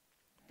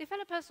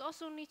 Developers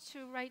also need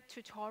to write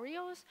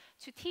tutorials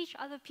to teach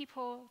other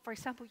people, for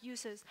example,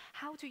 users,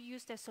 how to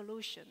use their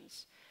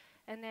solutions.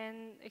 And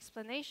then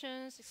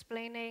explanations,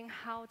 explaining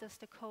how does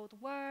the code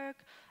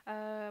work,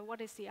 what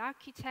is the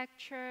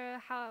architecture,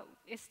 how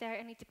is there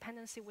any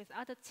dependency with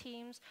other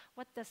teams,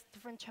 what does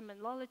different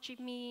terminology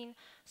mean.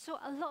 So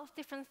a lot of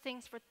different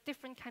things for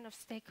different kind of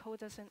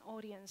stakeholders and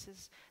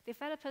audiences.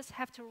 Developers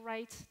have to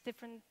write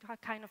different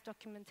kind of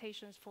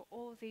documentations for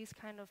all these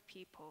kind of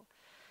people.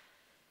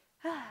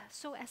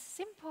 So as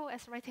simple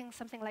as writing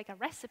something like a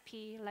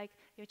recipe, like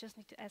you just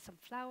need to add some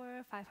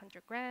flour,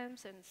 500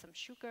 grams, and some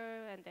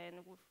sugar, and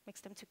then we'll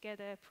mix them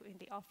together, put in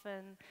the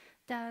oven,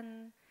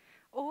 done.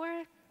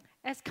 Or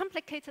as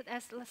complicated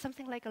as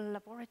something like a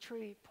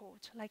laboratory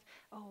report, like,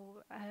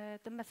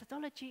 the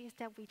methodology is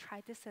that we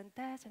try this and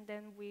that, and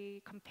then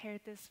we compare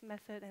this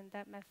method and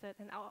that method,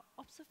 and our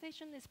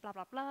observation is blah,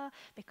 blah, blah,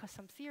 because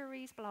some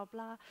theories, blah,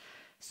 blah.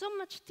 So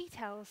much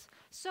details.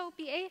 So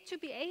to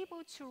be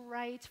able to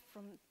write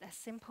from as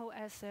simple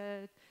as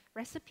a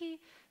recipe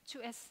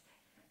to as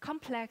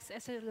complex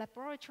as a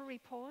laboratory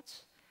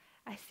report,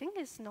 I think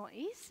it's not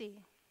easy.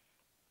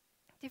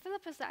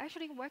 Developers are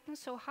actually working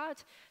so hard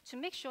to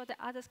make sure that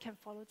others can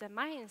follow their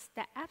minds,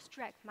 their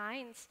abstract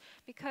minds,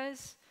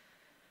 because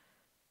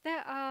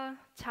there are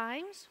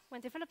times when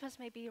developers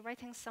may be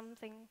writing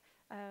something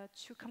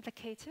too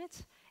complicated,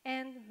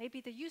 And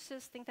maybe the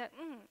users think that,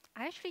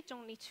 I actually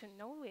don't need to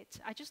know it.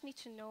 I just need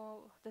to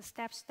know the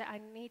steps that I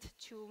need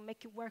to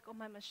make it work on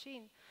my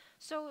machine.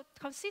 So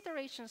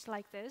considerations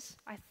like this,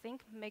 I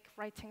think, make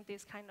writing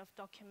these kind of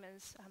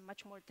documents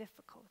much more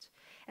difficult.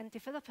 And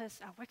developers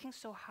are working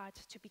so hard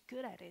to be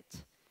good at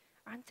it.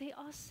 Aren't they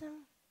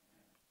awesome?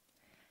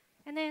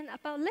 And then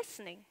about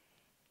listening.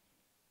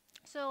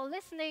 So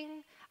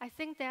listening, I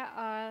think there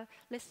are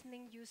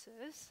listening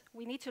users.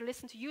 We need to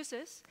listen to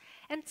users.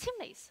 And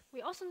teammates,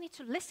 we also need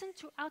to listen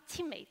to our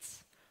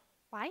teammates.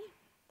 Why?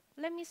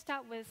 Let me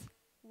start with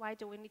why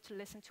do we need to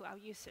listen to our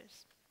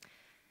users.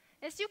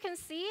 As you can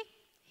see,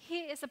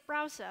 here is a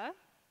browser.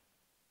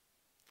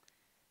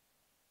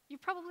 You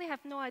probably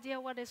have no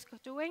idea what it's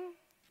doing.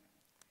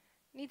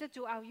 Neither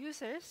do our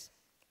users.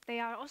 They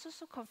are also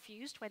so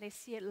confused when they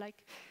see it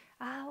like,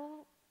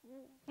 oh,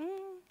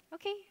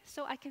 okay,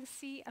 so I can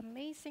see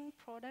amazing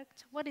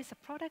product. What is a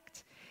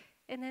product?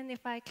 And then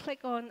if I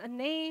click on a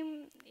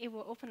name, it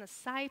will open a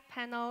side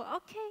panel.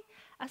 Okay,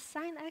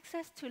 assign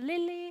access to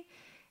Lily,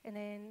 and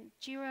then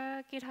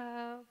Jira,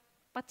 GitHub,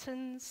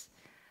 buttons.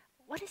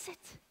 What is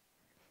it?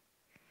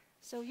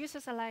 So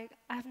users are like,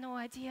 I have no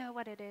idea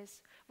what it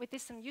is. We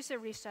did some user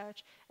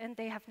research, and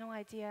they have no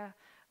idea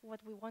what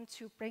we want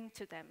to bring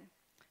to them.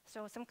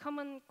 So some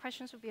common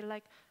questions would be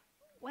like,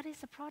 what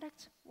is a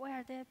product? Where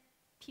are the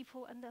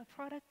people under a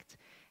product?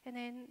 And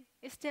then,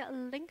 is there a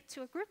link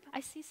to a group? I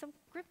see some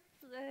group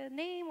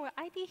name or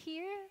ID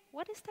here.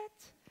 What is that?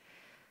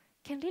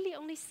 Can Lily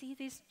only see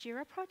these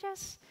Jira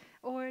projects?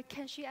 Or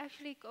can she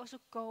actually also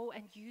go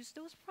and use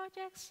those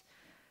projects?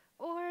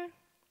 Or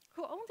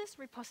who own these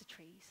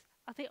repositories?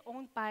 Are they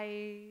owned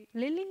by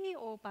Lily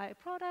or by a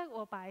product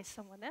or by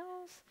someone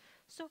else?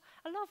 So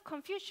a lot of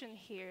confusion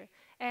here.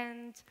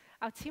 And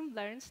our team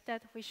learned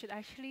that we should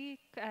actually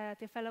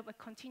develop a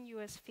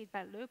continuous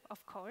feedback loop,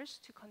 of course,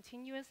 to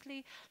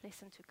continuously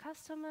listen to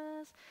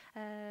customers,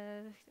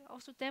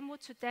 also demo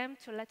to them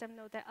to let them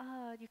know that,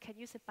 you can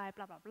use it by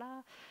blah, blah,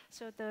 blah.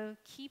 So the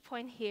key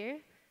point here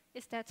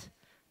is that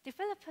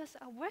developers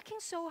are working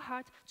so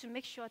hard to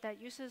make sure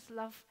that users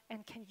love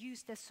and can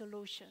use their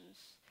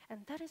solutions.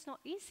 And that is not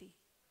easy.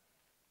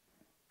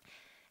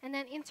 And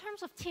then in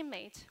terms of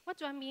teammates, what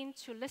do I mean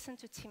to listen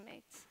to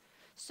teammates?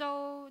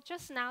 So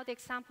just now, the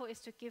example is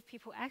to give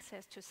people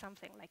access to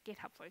something like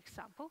GitHub, for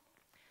example.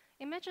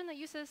 Imagine a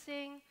user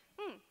saying,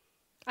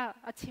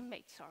 a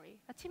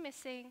teammate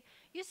saying,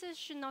 users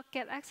should not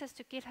get access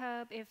to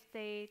GitHub if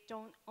they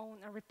don't own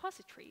a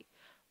repository.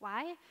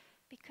 Why?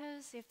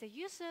 Because if the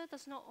user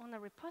does not own a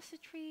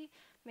repository,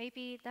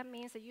 maybe that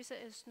means the user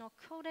is not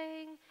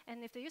coding.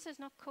 And if the user is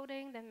not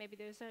coding, then maybe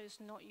the user is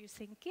not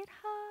using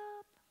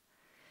GitHub.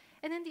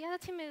 And then the other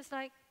team is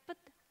like, but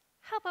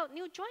how about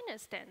new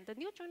joiners then? The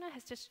new joiner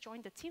has just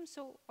joined the team,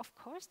 so of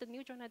course the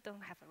new joiner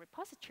don't have a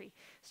repository.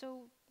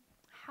 So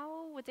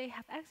how would they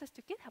have access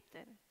to GitHub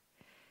then?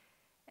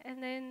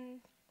 And then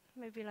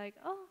maybe like,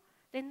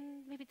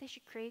 then maybe they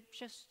should create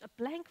just a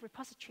blank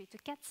repository to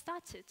get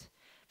started.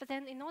 But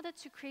then in order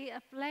to create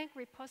a blank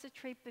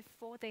repository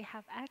before they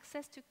have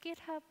access to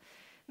GitHub,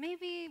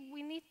 maybe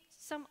we need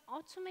some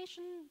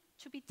automation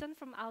to be done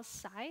from our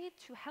side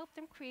to help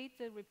them create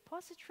the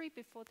repository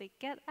before they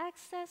get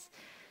access.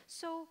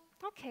 So,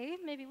 okay,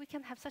 maybe we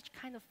can have such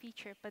kind of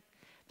feature, but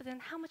then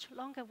how much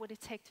longer would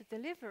it take to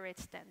deliver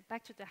it then?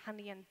 Back to the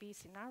honey and bee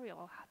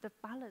scenario, the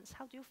balance.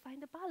 How do you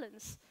find the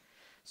balance?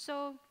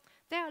 So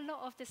there are a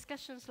lot of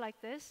discussions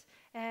like this,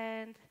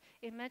 and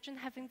imagine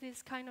having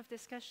this kind of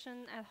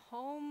discussion at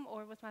home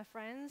or with my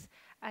friends.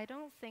 I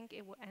don't think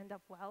it will end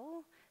up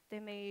well. They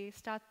may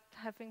start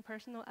having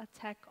personal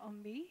attack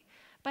on me,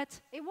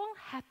 but it won't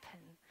happen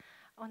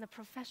on a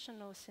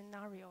professional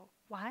scenario.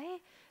 Why?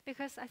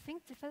 Because I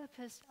think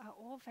developers are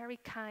all very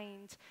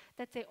kind,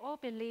 that they all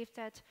believe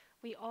that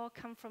we all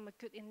come from a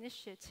good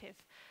initiative,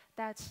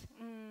 that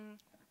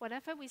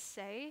whatever we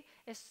say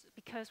is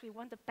because we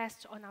want the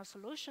best on our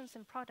solutions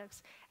and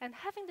products. And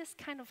having this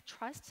kind of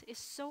trust is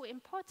so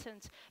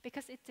important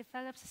because it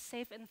develops a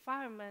safe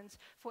environment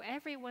for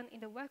everyone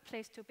in the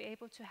workplace to be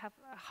able to have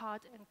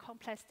hard and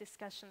complex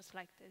discussions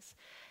like this.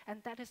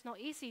 And that is not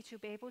easy to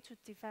be able to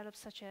develop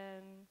such a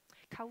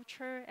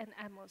culture and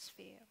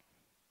atmosphere.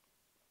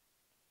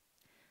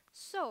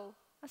 So,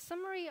 a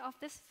summary of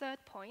this third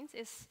point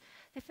is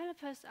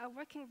developers are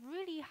working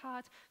really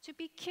hard to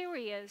be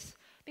curious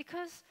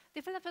because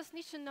developers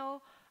need to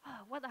know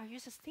what are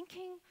users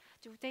thinking?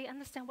 Do they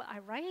understand what I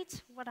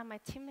write? What are my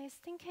teammates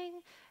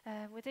thinking?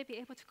 Will they be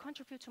able to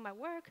contribute to my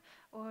work?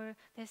 Or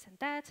this and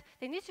that.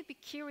 They need to be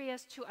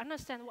curious to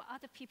understand what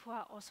other people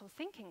are also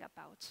thinking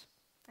about.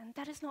 And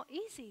that is not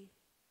easy.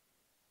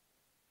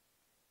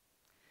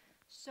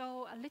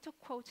 So a little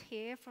quote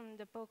here from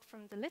the book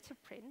from The Little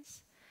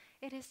Prince.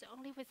 It is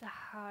only with the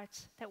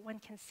heart that one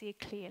can see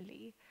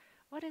clearly.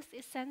 What is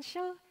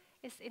essential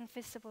is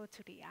invisible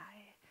to the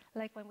eye.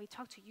 Like when we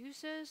talk to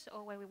users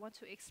or when we want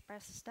to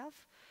express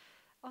stuff,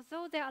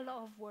 although there are a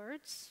lot of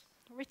words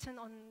written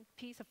on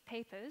piece of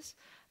papers,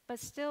 but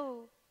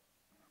still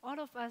all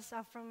of us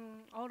are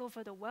from all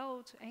over the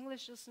world.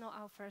 English is not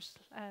our first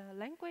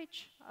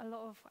language. A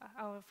lot of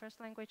our first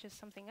language is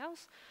something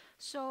else.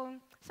 So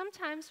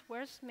sometimes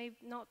words may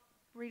not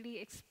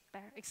really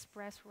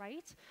express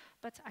right,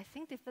 but I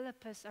think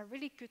developers are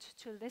really good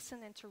to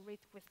listen and to read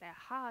with their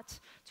heart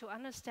to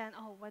understand,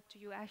 oh, what do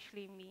you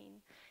actually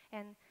mean?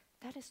 And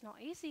that is not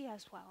easy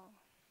as well.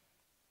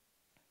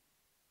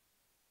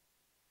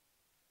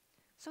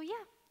 So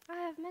yeah, I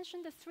have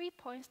mentioned the 3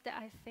 points that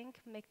I think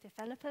make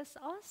developers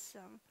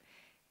awesome.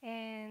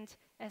 And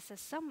as a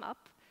sum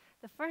up,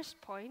 the first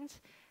point,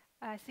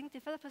 I think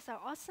developers are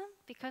awesome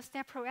because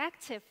they're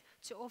proactive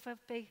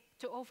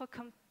to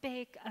overcome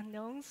big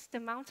unknowns, the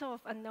mountain of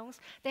unknowns.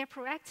 They're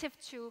proactive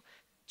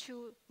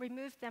to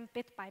remove them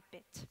bit by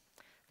bit.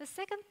 The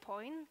second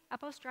point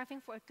about striving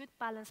for a good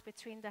balance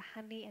between the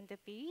honey and the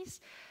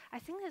bees, I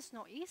think it's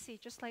not easy.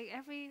 Just like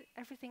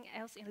everything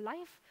else in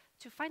life,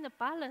 to find a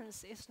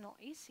balance is not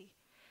easy.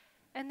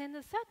 And then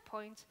the third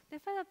point,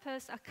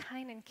 developers are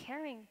kind and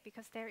caring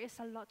because there is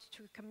a lot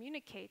to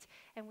communicate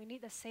and we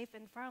need a safe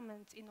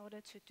environment in order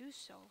to do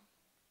so.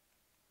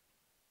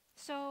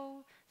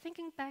 So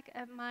thinking back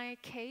at my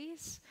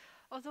case,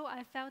 although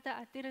I felt that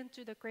I didn't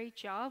do the great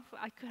job,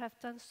 I could have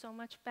done so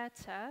much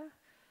better,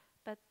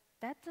 but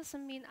that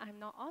doesn't mean I'm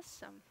not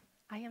awesome.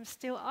 I am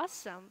still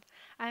awesome.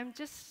 I'm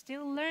just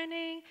still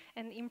learning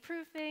and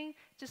improving,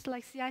 just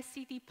like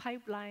CI/CD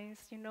pipelines,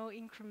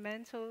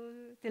 incremental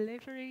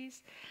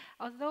deliveries.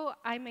 Although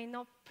I may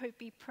not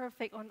be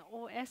perfect on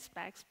all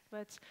aspects,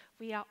 but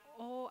we are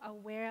all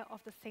aware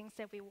of the things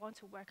that we want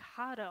to work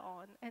harder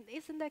on. And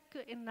isn't that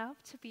good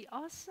enough to be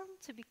awesome,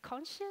 to be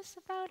conscious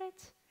about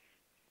it?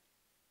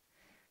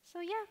 So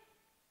yeah,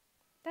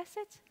 that's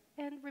it.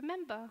 And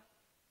remember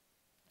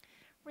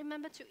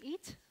to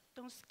eat.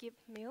 Don't skip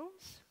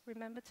meals.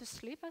 Remember to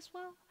sleep as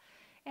well.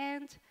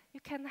 And you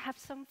can have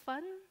some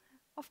fun,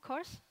 of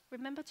course.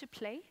 Remember to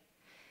play.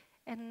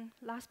 And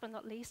last but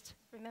not least,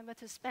 remember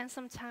to spend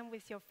some time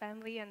with your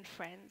family and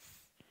friends.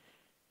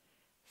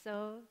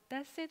 So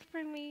that's it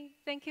for me.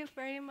 Thank you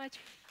very much.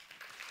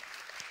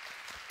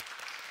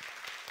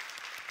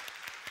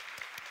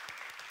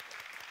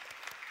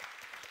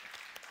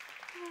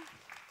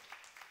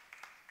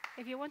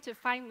 If you want to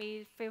find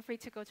me, feel free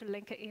to go to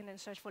LinkedIn and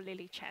search for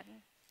Lily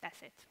Chen.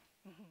 That's it.